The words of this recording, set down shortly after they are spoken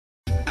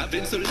I've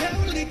been so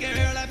lonely,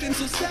 girl, I've been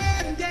so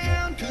sad and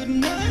down.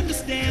 Couldn't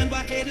understand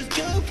why haters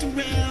joked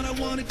around. I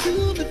wanted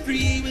to be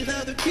free with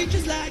other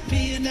creatures like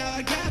me, and now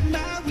I got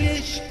my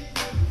wish.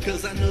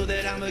 Cause I know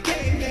that I'm a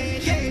gay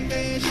fish, gay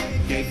fish,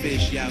 gay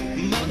fish, yo.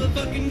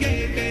 Motherfucking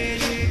gay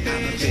fish,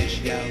 I'm a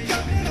fish, yo.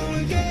 Going on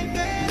a gay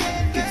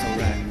fish. It's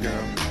alright,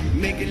 girl,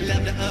 making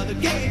love to other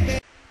gay fish.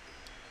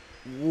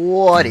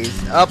 What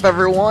is up,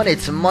 everyone?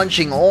 It's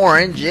Munching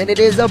Orange, and it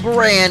is a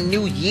brand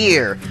new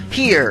year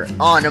here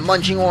on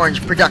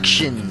MunchingOrange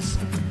Productions,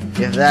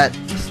 if that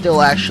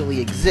still actually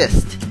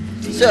exists.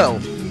 So,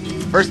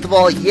 first of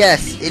all,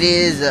 yes, it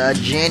is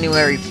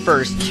January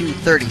 1st,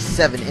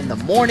 2:37 in the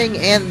morning,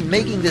 and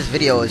making this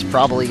video is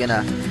probably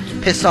gonna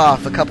piss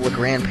off a couple of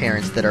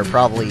grandparents that are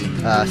probably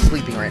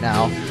sleeping right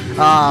now.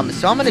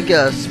 So I'm gonna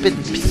go sped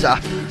this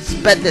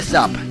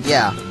up.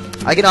 Yeah,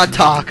 I cannot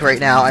talk right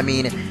now. I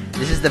mean,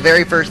 this is the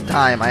very first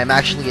time I am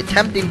actually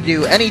attempting to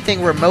do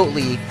anything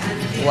remotely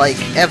like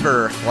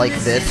ever like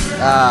this.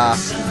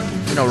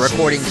 You know,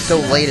 recording so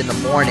late in the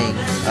morning,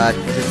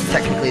 because it's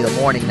technically the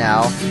morning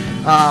now.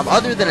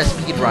 Other than a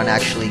speedrun,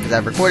 actually, because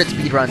I've recorded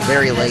speedruns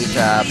very late,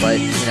 but,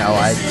 you know,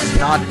 it's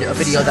not a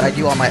video that I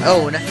do on my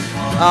own.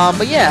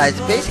 But yeah,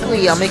 it's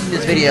basically, I'm making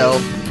this video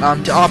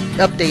to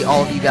update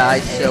all of you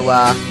guys, so,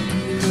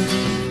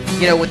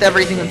 you know, with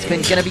everything that's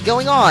been going to be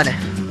going on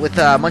with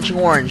Munching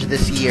Orange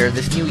this year,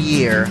 this new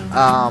year.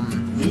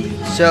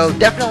 So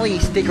definitely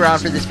stick around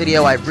for this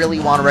video. I really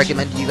want to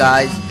recommend to you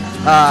guys,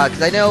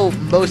 because I know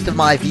most of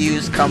my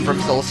views come from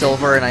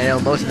SoulSilver, and I know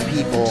most of the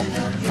people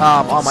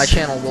on my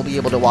channel will be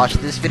able to watch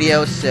this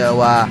video,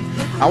 so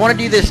I want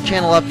to do this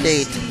channel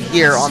update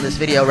here on this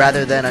video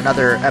rather than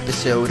another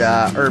episode,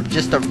 or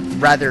just a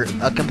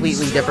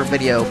completely different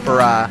video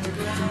for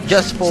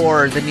just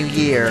for the new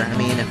year. I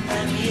mean,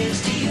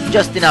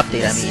 just an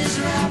update, I mean.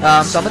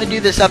 So I'm going to do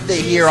this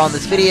update here on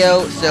this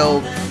video,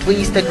 so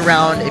please stick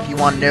around if you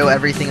want to know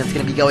everything that's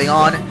going to be going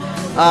on.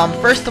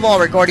 First of all,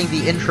 regarding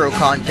the intro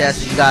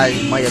contest, you guys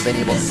might have been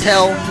able to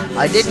tell,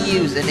 I did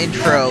use an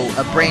intro,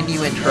 a brand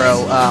new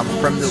intro,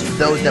 from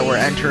those that were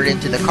entered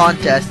into the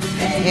contest,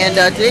 and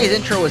today's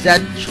intro was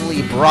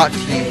actually brought to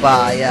you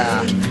by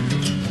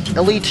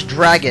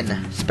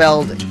EleetDragon,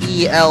 spelled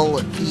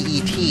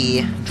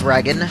E-L-E-E-T,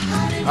 Dragon,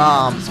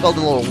 spelled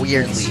a little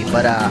weirdly,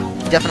 but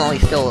definitely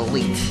still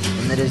elite,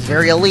 and it is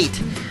very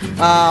elite.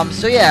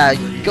 So yeah,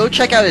 go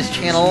check out his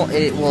channel.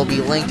 It will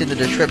be linked in the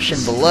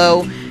description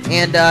below,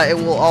 and it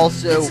will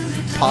also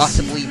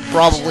possibly,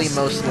 probably,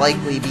 most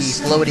likely be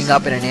floating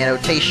up in an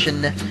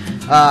annotation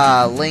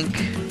link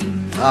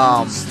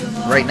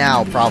right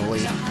now,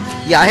 probably.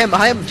 Yeah,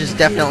 I am just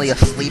definitely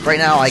asleep right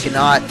now. I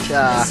cannot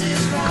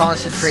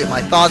concentrate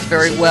my thoughts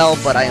very well,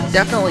 but I am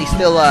definitely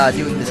still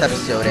doing this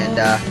episode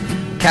and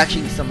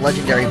catching some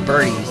legendary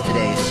birdies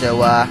today,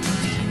 so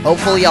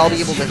hopefully I'll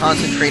be able to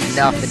concentrate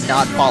enough and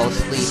not fall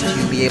asleep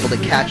to be able to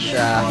catch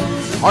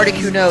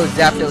Articuno,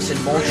 Zapdos, and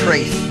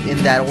Moltres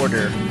in that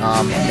order.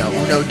 You know,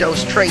 uno,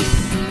 dos, tres.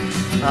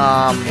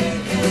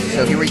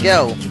 So here we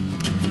go.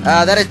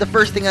 That is the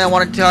first thing I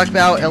wanted to talk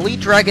about.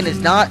 EleetDragon is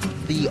not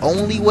the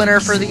only winner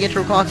for the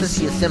intro contest.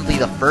 He is simply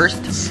the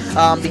first.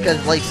 Because,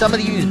 like some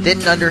of you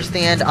didn't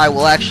understand, I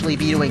will actually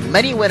be doing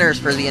many winners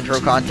for the intro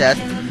contest.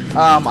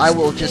 I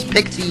will just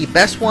pick the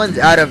best ones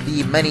out of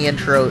the many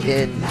intro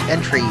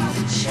entries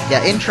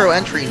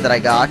that I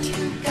got.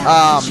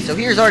 So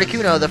here's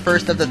Articuno, the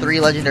first of the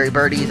 3 legendary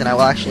birdies, and I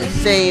will actually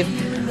save,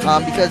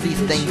 because these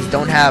things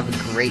don't have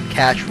great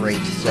catch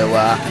rates, so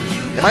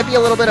it might be a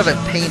little bit of a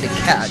pain to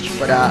catch,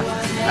 but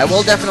I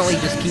will definitely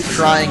just keep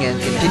trying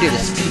and continue to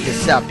speed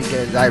this up,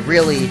 because I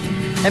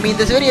mean,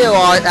 this video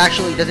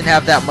actually doesn't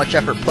have that much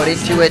effort put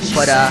into it,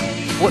 but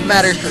what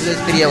matters for this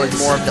video is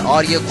more of the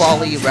audio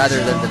quality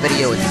rather than the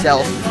video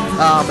itself,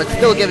 but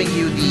still giving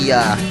you the,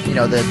 you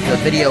know, the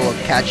video of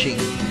catching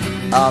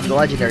the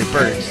legendary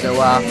birds. So,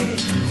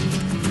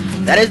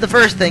 that is the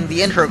first thing,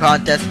 the intro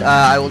contest.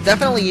 I will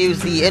definitely use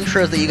the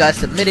intros that you guys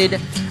submitted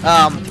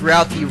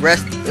throughout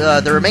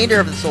the remainder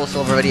of the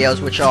SoulSilver videos,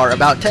 which are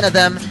about 10 of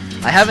them.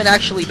 I haven't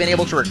actually been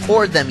able to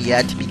record them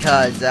yet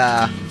because,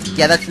 yeah,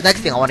 that's the next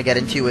thing I want to get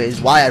into, is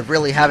why I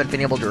really haven't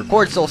been able to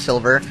record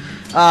SoulSilver.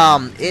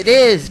 It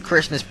is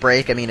Christmas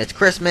break. I mean, it's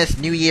Christmas,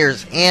 New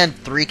Year's, and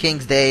Three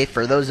Kings Day,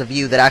 for those of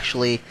you that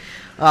actually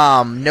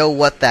know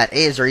what that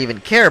is or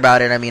even care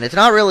about it. I mean, it's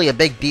not really a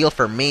big deal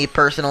for me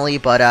personally,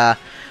 but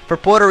for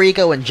Puerto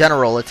Rico in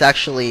general, it's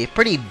actually a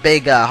pretty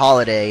big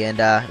holiday, and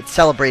it's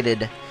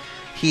celebrated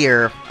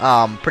here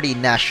pretty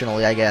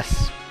nationally, I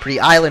guess. Pretty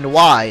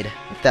island-wide,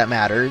 if that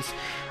matters.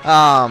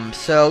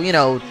 So, you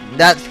know,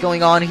 that's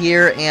going on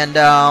here, and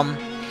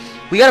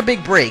we got a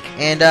big break,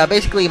 and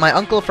basically my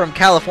uncle from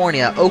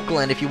California,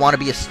 Oakland, if you want to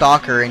be a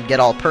stalker and get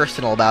all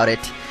personal about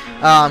it,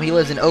 he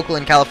lives in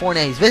Oakland,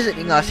 California. He's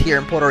visiting us here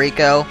in Puerto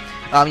Rico.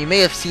 You may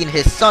have seen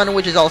his son,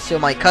 which is also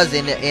my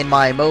cousin, in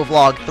my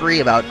MoVlog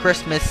 3 about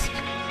Christmas.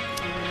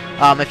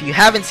 If you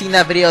haven't seen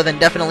that video, then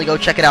definitely go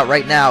check it out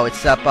right now.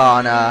 It's up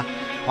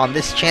on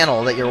this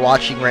channel that you're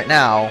watching right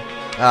now,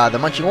 the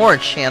Munching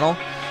Orange channel.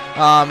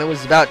 It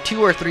was about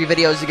 2 or 3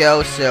 videos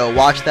ago, so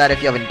watch that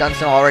if you haven't done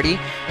so already.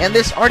 And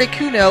this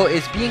Articuno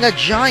is being a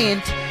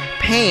giant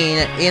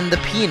pain in the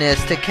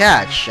penis to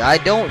catch. I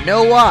don't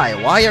know why.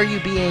 Why are you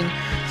being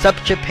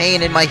such a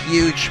pain in my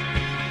huge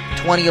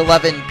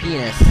 2011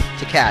 penis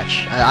to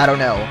catch? I don't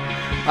know.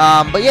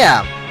 But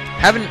yeah,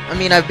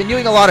 I've been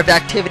doing a lot of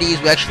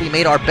activities. We actually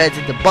made our beds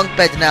into bunk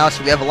beds now,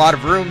 so we have a lot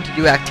of room to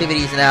do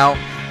activities now,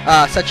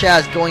 such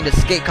as going to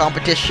skate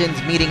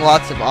competitions, meeting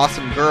lots of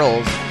awesome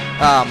girls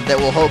that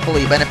will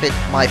hopefully benefit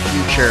my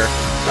future.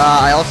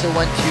 I also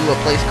went to a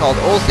place called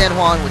Old San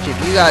Juan, which if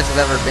you guys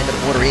have ever been to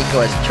Puerto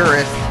Rico as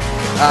tourists,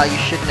 you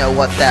should know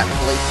what that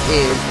place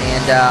is.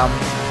 And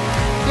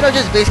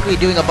just basically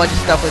doing a bunch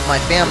of stuff with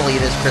my family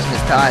this Christmas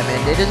time,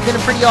 and it has been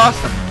pretty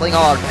awesome. Playing a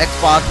lot of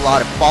Xbox, a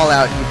lot of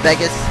Fallout New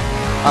Vegas,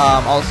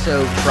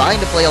 also trying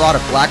to play a lot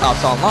of Black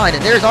Ops Online,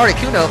 and there's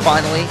Articuno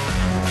finally.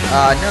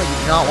 No, you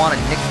do not want a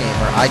nickname,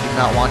 or I do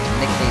not want to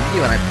nickname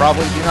you, and I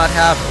probably do not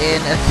have an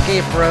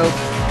escape rope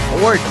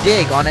or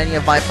dig on any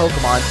of my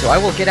Pokemon, so I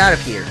will get out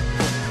of here.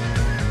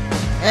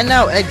 And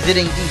now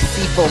exiting these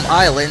Seafoam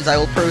Islands, I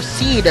will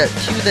proceed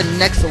to the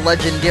next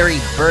legendary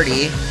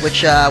birdie,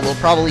 which will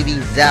probably be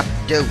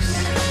Zapdos,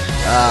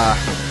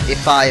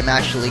 if I am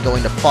actually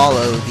going to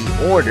follow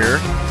the order.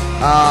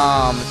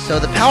 So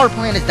the power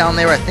plant is down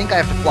there. I think I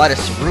have to fly to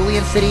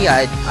Cerulean City.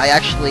 I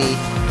actually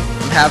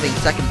am having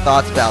second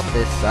thoughts about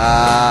this.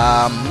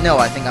 No,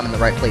 I think I'm in the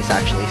right place,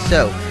 actually.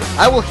 So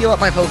I will heal up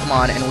my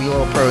Pokemon, and we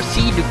will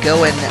proceed to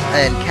go in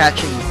and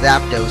catching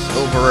Zapdos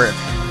over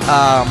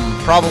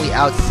probably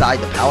outside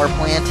the power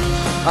plant.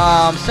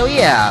 So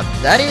yeah,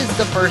 that is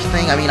the first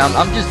thing.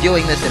 I'm just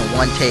doing this in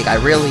one take.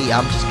 I'm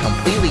just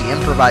completely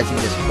improvising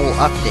this whole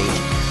update.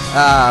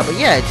 But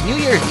yeah, it's New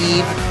Year's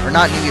Eve, or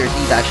not New Year's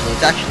Eve actually,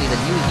 it's actually the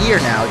new year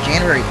now,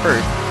 January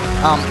 1st,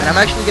 and I'm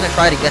actually going to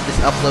try to get this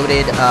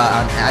uploaded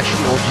on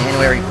actual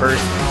January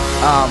 1st,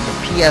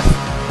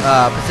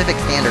 Pacific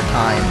Standard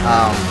Time,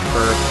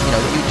 for,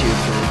 YouTube,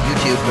 because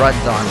YouTube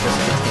runs on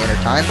Pacific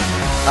Standard Time,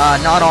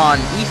 not on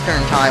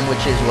Eastern Time,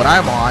 which is what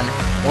I'm on,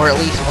 or at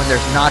least when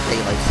there's not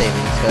daylight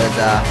savings, because,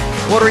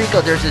 Puerto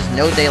Rico, there's just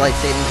no daylight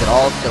savings at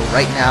all, so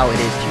right now it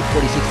is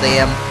 2:46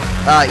 a.m.,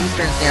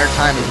 Eastern Standard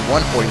Time is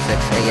 1:46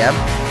 a.m.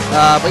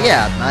 But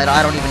yeah,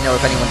 I don't even know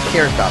if anyone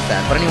cares about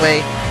that. But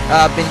anyway,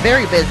 been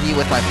very busy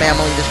with my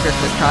family this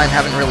Christmas time.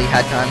 Haven't really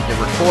had time to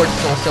record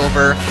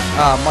SoulSilver,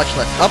 much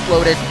less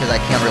upload it because I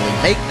can't really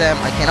make them.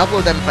 I can't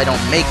upload them if I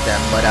don't make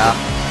them. But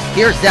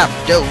here's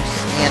Zapdos,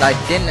 and I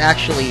didn't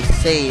actually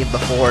save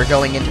before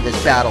going into this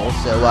battle,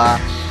 so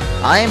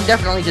I am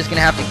definitely just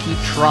gonna have to keep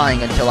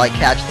trying until I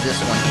catch this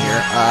one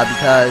here,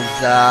 because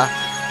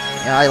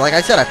like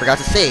I said, I forgot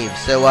to save.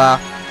 So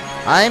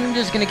I'm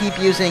just gonna keep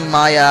using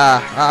my,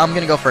 I'm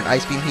gonna go for an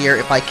Ice Beam here.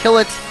 If I kill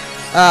it,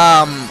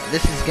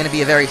 this is gonna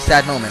be a very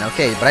sad moment.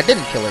 Okay, but I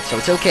didn't kill it, so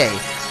it's okay.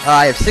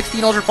 I have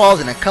 16 Ultra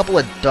Balls and a couple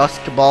of Dusk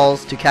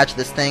Balls to catch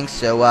this thing,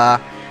 so,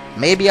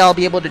 maybe I'll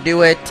be able to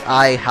do it.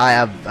 I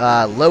have,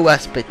 low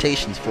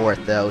expectations for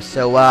it, though,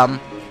 so,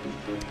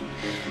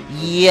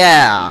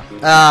 yeah,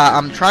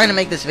 I'm trying to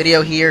make this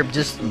video here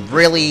just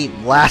really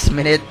last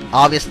minute,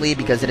 obviously,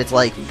 because it's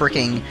like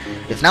freaking,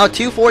 it's now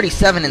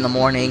 2:47 in the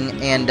morning,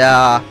 and,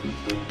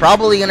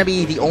 probably gonna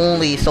be the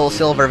only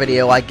SoulSilver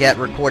video I get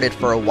recorded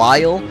for a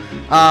while,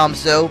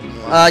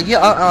 yeah,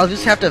 I'll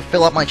just have to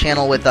fill up my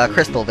channel with,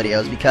 Crystal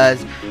videos,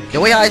 because the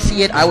way I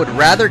see it, I would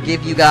rather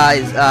give you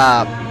guys,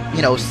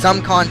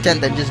 some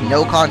content than just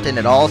no content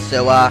at all,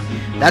 so,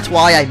 that's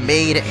why I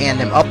made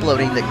and am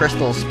uploading the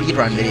Crystal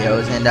speedrun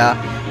videos, and,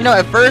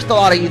 at first a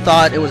lot of you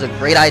thought it was a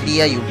great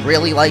idea, you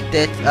really liked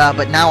it,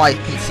 but now I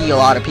can see a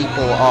lot of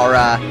people are,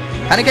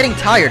 kind of getting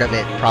tired of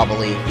it,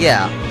 probably,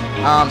 yeah.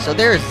 So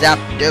there's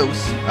Zapdos,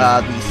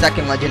 the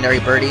second legendary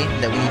birdie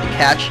that we need to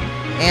catch,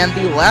 and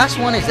the last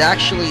one is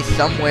actually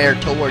somewhere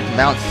towards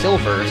Mount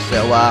Silver,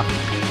 so,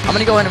 I'm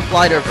gonna go ahead and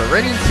fly to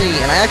Viridian City,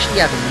 and I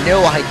actually have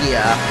no idea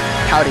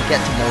how to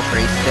get to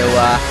Moltres, so,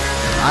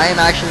 I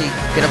am actually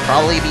gonna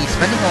probably be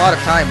spending a lot of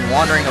time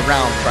wandering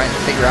around trying to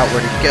figure out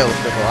where to go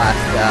for the last,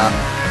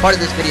 part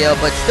of this video,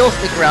 but still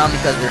stick around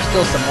because there's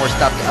still some more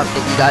stuff to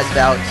update you guys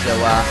about, so,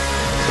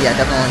 yeah,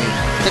 definitely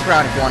stick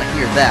around if you want to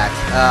hear that.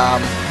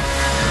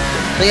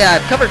 So yeah,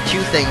 I've covered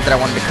two things that I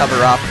wanted to cover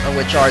up,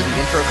 which are the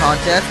intro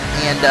contest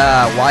and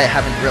why I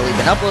haven't really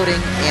been uploading.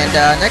 And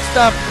next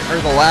up, or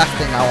the last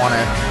thing I want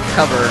to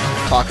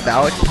talk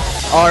about,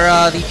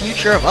 are the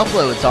future of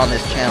uploads on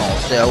this channel.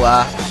 So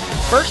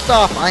first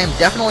off, I am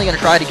definitely going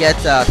to try to get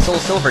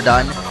SoulSilver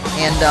done,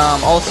 and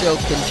also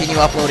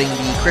continue uploading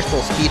the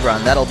Crystal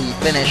speedrun. That'll be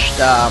finished.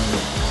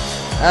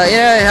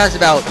 Yeah, it has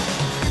about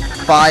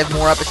 5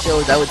 more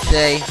episodes, I would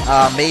say,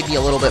 maybe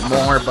a little bit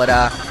more, but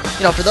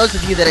for those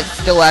of you that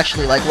still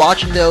actually like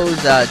watching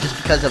those, just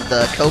because of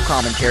the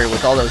co-commentary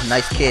with all those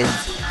nice kids,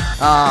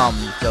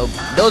 so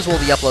those will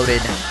be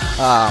uploaded,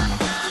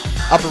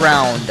 up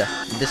around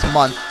this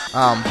month,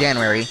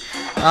 January.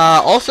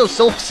 Also,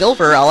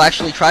 SoulSilver, I'll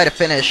actually try to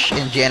finish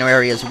in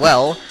January as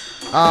well.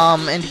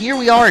 And here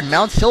we are in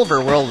Mount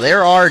Silver, where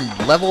there are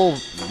level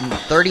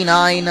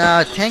 39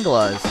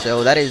 Tangalas,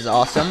 so that is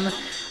awesome.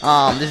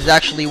 This is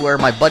actually where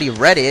my buddy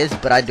Red is,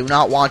 but I do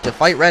not want to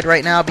fight Red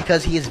right now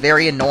because he is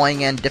very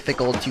annoying and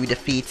difficult to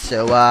defeat,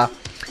 so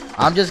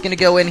I'm just gonna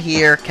go in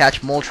here,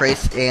 catch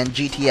Moltres, and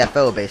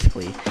GTFO,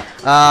 basically.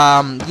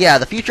 Yeah,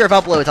 the future of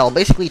uploads, I'll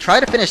basically try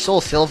to finish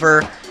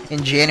SoulSilver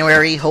in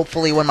January,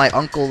 hopefully when my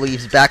uncle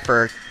leaves back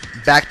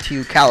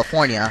to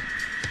California,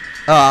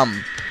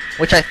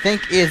 which I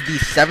think is the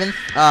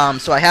 7th,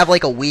 so I have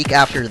like a week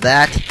after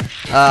that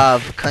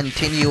of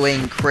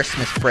continuing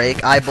Christmas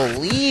break. I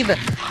believe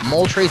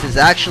Moltres is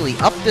actually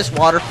up this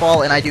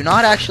waterfall, and I do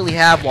not actually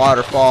have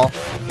waterfall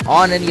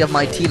on any of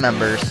my team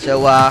members,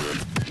 so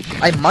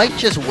I might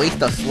just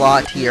waste a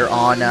slot here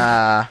on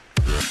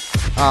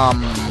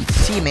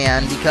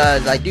Seaman,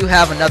 because I do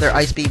have another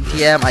Ice Beam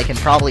TM. I can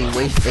probably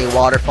waste a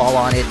waterfall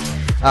on it,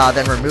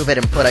 then remove it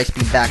and put Ice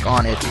Beam back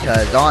on it,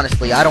 because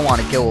honestly I don't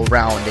want to go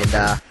around and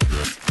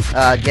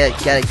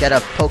get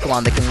a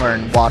Pokemon that can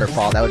learn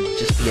Waterfall. That would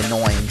just be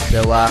annoying.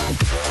 So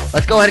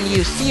let's go ahead and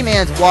use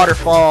Seaman's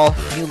Waterfall,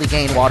 newly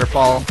gained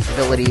Waterfall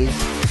abilities,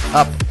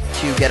 up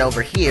to get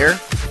over here,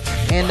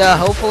 and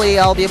hopefully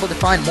I'll be able to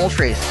find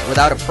Moltres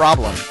without a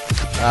problem.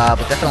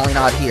 But definitely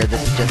not here.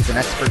 This is just an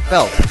expert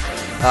belt.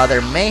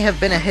 There may have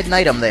been a hidden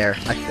item there.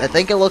 I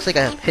think it looks like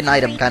a hidden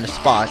item kind of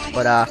spot,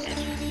 but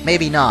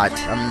maybe not.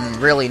 I'm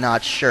really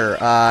not sure.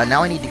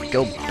 Now I need to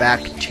go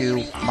back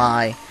to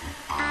my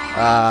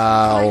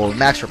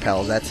Max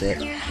Repels, that's it.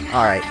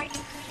 Alright.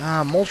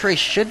 Moltres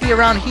should be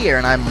around here,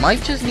 and I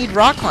might just need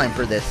Rock Climb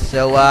for this.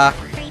 So,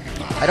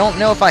 I don't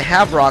know if I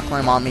have Rock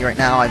Climb on me right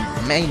now.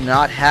 I may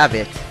not have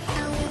it,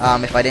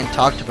 if I didn't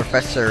talk to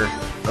Professor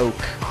Oak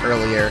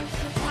earlier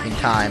in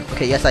time.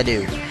 Okay, yes I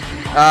do.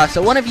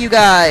 So one of you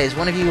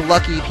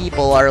lucky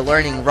people are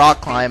learning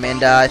Rock Climb,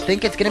 and I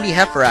think it's gonna be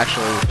Heifer,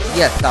 actually.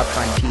 Yes, stop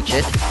trying to teach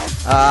it.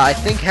 I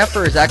think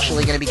Heifer is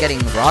actually gonna be getting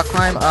Rock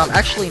Climb.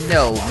 Actually,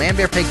 no.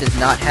 Manbear Pig does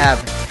not have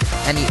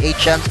any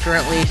HMs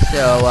currently,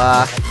 so,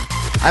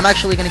 I'm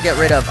actually gonna get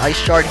rid of Ice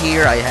Shard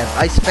here. I have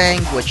Ice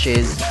Fang, which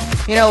is,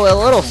 you know, a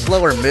little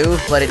slower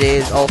move, but it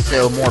is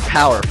also more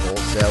powerful,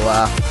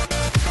 so,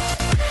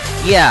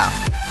 yeah.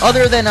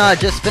 Other than,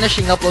 just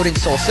finishing uploading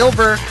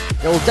SoulSilver,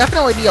 there will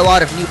definitely be a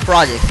lot of new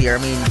projects here.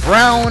 I mean,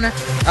 Brown,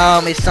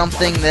 is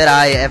something that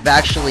I have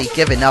actually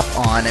given up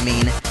on. I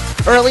mean,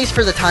 or at least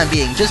for the time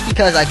being, just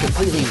because I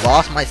completely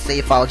lost my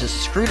save file,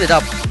 just screwed it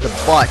up the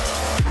butt.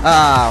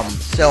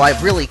 So I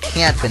really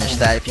can't finish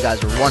that, if you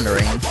guys were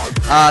wondering.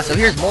 So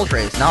here's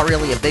Moltres, not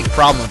really a big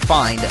problem to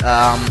find.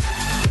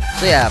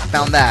 So yeah,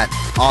 found that.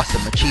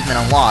 Awesome, achievement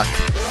unlocked.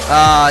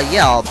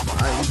 Yeah,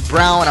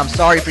 Brown, I'm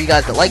sorry for you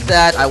guys that like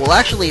that. I will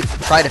actually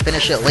try to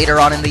finish it later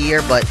on in the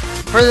year, but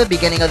for the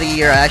beginning of the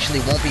year, I actually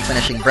won't be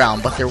finishing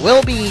Brown. But there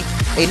will be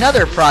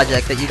another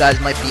project that you guys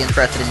might be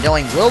interested in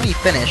knowing will be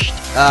finished,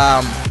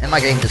 and my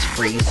game just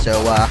freeze,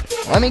 so,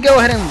 let me go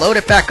ahead and load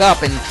it back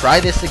up and try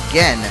this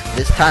again,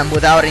 this time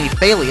without any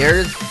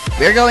failures.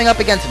 We're going up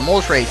against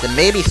Moltres, and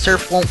maybe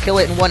Surf won't kill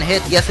it in one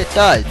hit. Yes, it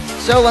does.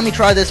 So let me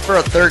try this for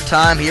a third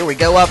time. Here we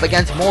go up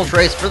against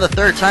Moltres for the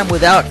third time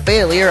without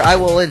failure. I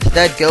will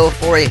instead go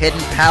for a hidden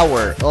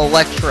power,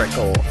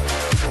 Electrical.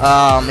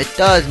 It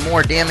does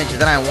more damage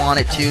than I want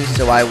it to,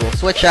 so I will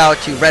switch out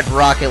to Red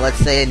Rocket, let's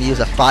say, and use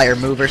a fire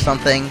move or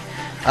something.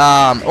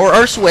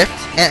 Or Swift,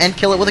 and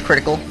kill it with a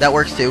critical. That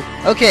works too.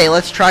 Okay,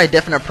 let's try a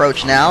different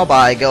approach now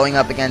by going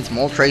up against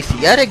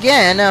Moltres yet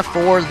again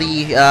for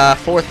the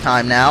 4th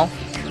time now.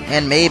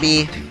 And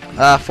maybe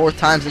 4th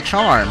time's the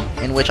charm,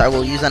 in which I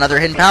will use another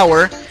hidden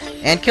power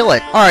and kill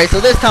it. Alright, so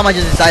this time I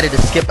just decided to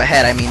skip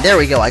ahead. I mean, there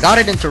we go. I got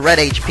it into red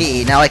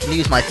HP. Now I can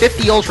use my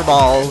 50 Ultra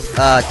Balls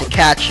to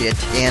catch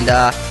it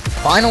and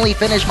finally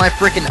finish my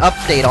frickin'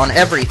 update on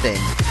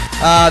everything.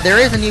 There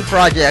is a new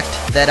project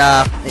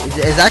that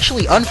is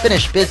actually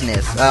unfinished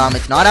business.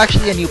 It's not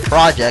actually a new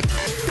project,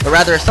 but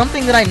rather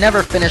something that I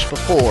never finished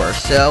before.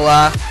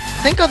 So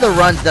think of the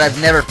runs that I've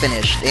never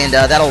finished, and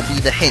that'll be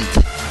the hint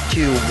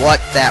to what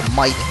that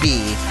might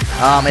be.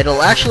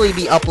 It'll actually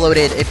be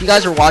uploaded, if you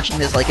guys are watching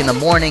this like in the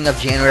morning of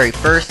January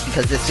 1st,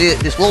 because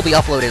this will be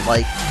uploaded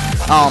like,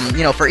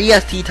 you know, for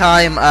EST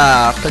time,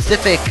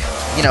 Pacific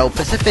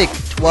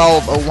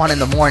 12:01 in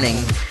the morning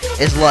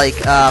is like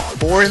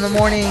 4 in the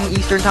morning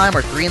Eastern time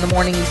or 3 in the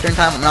morning Eastern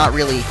time. I'm not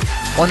really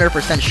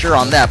 100% sure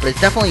on that, but it's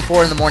definitely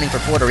 4 in the morning for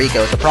Puerto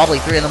Rico, so probably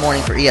 3 in the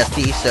morning for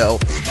EST. So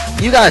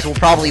you guys will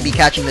probably be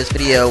catching this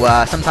video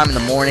sometime in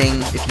the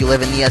morning if you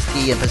live in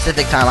EST, and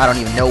Pacific time I don't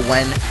even know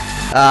when.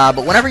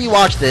 But whenever you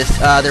watch this,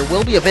 there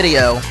will be a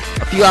video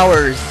a few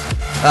hours,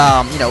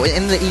 you know,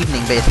 in the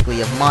evening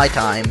basically of my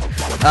time,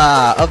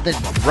 of the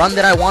run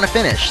that I want to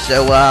finish.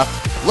 So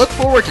look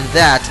forward to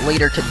that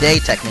later today,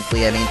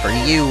 technically. I mean, for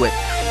you,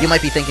 you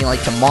might be thinking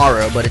like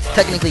tomorrow, but it's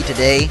technically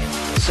today.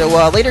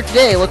 So later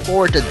today, look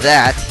forward to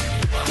that.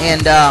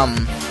 And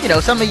you know,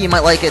 some of you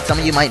might like it, some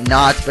of you might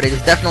not, but it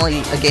is definitely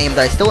a game that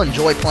I still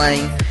enjoy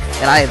playing,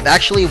 and I have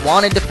actually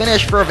wanted to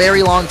finish for a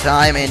very long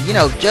time. And you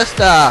know, just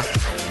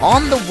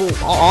on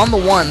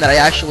the one that I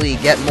actually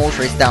get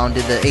Moltres down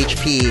to the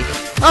HP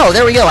Oh,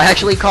 there we go. I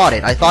actually caught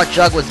it. I thought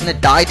Jug was going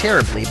to die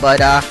terribly, but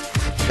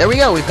there we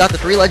go. We've got the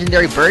 3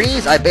 legendary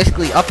birdies. I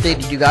basically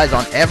updated you guys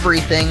on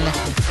everything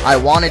I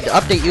wanted to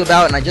update you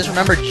about, and I just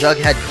remembered Jug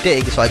had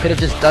dig, so I could have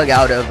just dug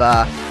out of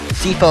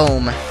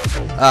Seafoam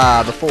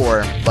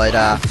before,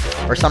 but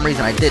for some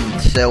reason I didn't.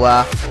 So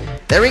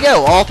there we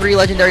go. All 3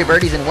 legendary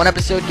birdies in one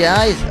episode,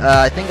 guys.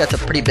 I think that's a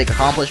pretty big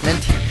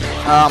accomplishment.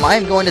 I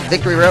am going to the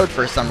Victory Road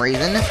for some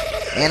reason,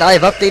 and I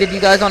have updated you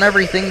guys on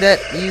everything that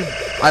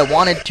I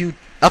wanted to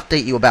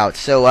update you about.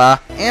 So,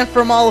 and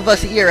from all of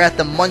us here at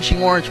the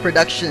MunchingOrange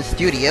Production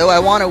Studio, I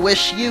want to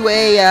wish you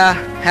a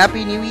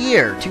Happy New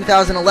Year,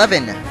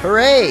 2011.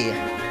 Hooray!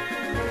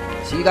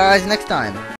 See you guys next time.